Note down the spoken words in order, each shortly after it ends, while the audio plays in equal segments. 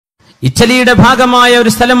ഇറ്റലിയുടെ ഭാഗമായ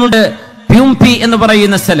ഒരു സ്ഥലമുണ്ട്, പ്യൂംപി എന്ന്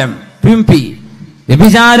പറയുന്ന സ്ഥലം. പ്യൂംപി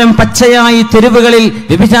വ്യഭിചാരം പച്ചയായി തെരുവുകളിൽ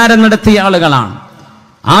വ്യഭിചാരം നടത്തിയ ആളുകളാണ്.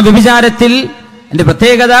 ആ വ്യഭിചാരത്തിൽ എന്റെ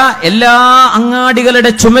പ്രത്യേകത, എല്ലാ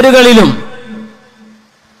അങ്ങാടികളുടെ ചുമരുകളിലും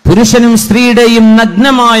പുരുഷനും സ്ത്രീയുടെയും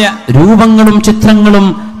നഗ്നമായ രൂപങ്ങളും ചിത്രങ്ങളും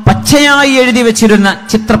പച്ചയായി എഴുതി വെച്ചിരുന്ന,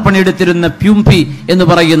 ചിത്രപ്പണിയെടുത്തിരുന്ന പ്യൂംപി എന്ന്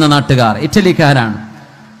പറയുന്ന നാട്ടുകാർ ഇറ്റലിക്കാരാണ്.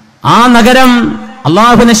 ആ നഗരം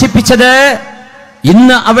അള്ളാഹു നശിപ്പിച്ചത്.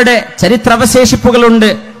 ഇന്ന് അവിടെ ചരിത്രാവശേഷിപ്പുകളുണ്ട്.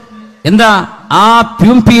 എന്താ? ആ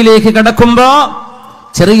പ്യൂംപിയിലേക്ക് കടക്കുമ്പോ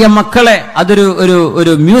ചെറിയ മക്കളെ, അതൊരു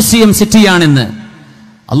ഒരു മ്യൂസിയം സിറ്റിയാണിന്ന്.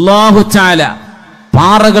 അല്ലാഹു തആല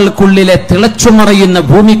പാറകൾക്കുള്ളിലെ തിളച്ചുമറിയുന്ന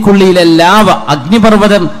ഭൂമിക്കുള്ളിലെ ലാവ,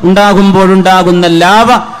 അഗ്നിപർവ്വതം ഉണ്ടാകുമ്പോഴുണ്ടാകുന്ന ലാവ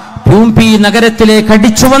പ്യൂംപി നഗരത്തിലേക്ക്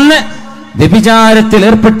അടിച്ചു വന്ന് വ്യഭിചാരത്തിൽ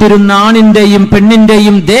ഏർപ്പെട്ടിരുന്ന ആണിന്റെയും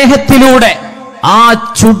പെണ്ണിന്റെയും ദേഹത്തിലൂടെ ആ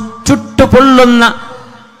ചുട്ടുപൊള്ളുന്ന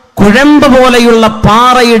കുഴമ്പ് പോലെയുള്ള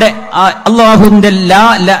പാറയുടെ അല്ലാഹുവിന്റെ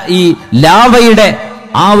ഈ ലാവയുടെ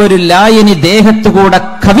ആ ഒരു ലായനി ദേഹത്തുകൂടെ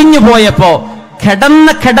കവിഞ്ഞു പോയപ്പോ കിടന്ന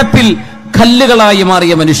കിടപ്പിൽ കല്ലുകളായി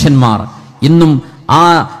മാറിയ മനുഷ്യന്മാർ. ഇന്നും ആ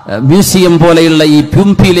മ്യൂസിയം പോലെയുള്ള ഈ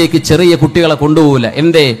പ്യൂംപിയിലേക്ക് ചെറിയ കുട്ടികളെ കൊണ്ടുപോകില്ല.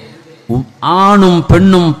 എന്തേ? ആണും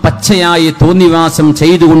പെണ്ണും പച്ചയായി തോന്നിവാസം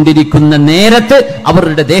ചെയ്തുകൊണ്ടിരിക്കുന്ന നേരത്ത്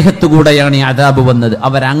അവരുടെ ദേഹത്തുകൂടെയാണ് ഈ അദാബ് വന്നത്.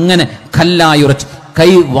 അവരങ്ങനെ കല്ലായി ഉറച്ച്,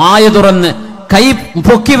 കൈ വായ തുറന്ന്, കൈ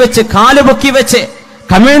പൊക്കി വെച്ച്, കാല് പൊക്കി വെച്ച്,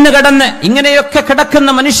 കമിഴ്ന്ന് കിടന്ന് ഇങ്ങനെയൊക്കെ കിടക്കുന്ന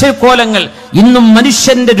മനുഷ്യക്കോലങ്ങൾ. ഇന്നും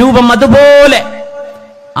മനുഷ്യന്റെ രൂപം അതുപോലെ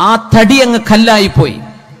ആ തടി അങ്ങ് കല്ലായിപ്പോയി.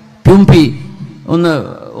 പ്യൂംപി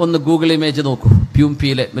ഒന്ന് ഗൂഗിൾ ഇമേജ് നോക്കൂ.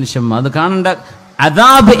 പ്യൂംപിയിലെ മനുഷ്യന്മാർ അത് കാണേണ്ട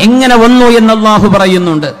അദാബ് എങ്ങനെ വന്നു എന്ന് അല്ലാഹു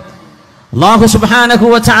പറയുന്നുണ്ട്. അല്ലാഹു സുബ്ഹാനഹു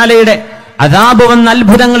വ തആലയുടെ അദാബ് വന്ന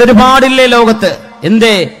അത്ഭുതങ്ങൾ ഒരുപാടില്ലേ ലോകത്ത്.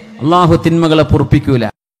 എന്തേ? അല്ലാഹു തിന്മകളെ പൊറുപ്പിക്കൂല.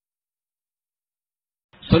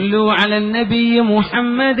 صلوا على النبي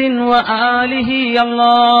محمد وآله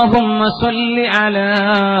اللهم صل على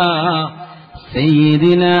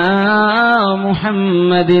سيدنا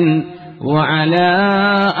محمد وعلى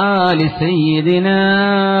آل سيدنا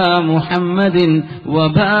محمد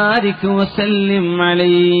وبارك وسلم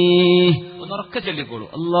عليه.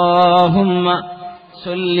 اللهم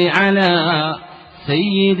صل على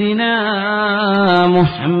سيدنا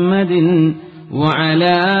محمد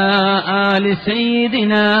وعلى آل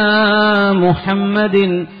سيدنا محمد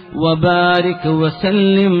وبارك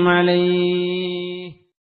وسلم عليه.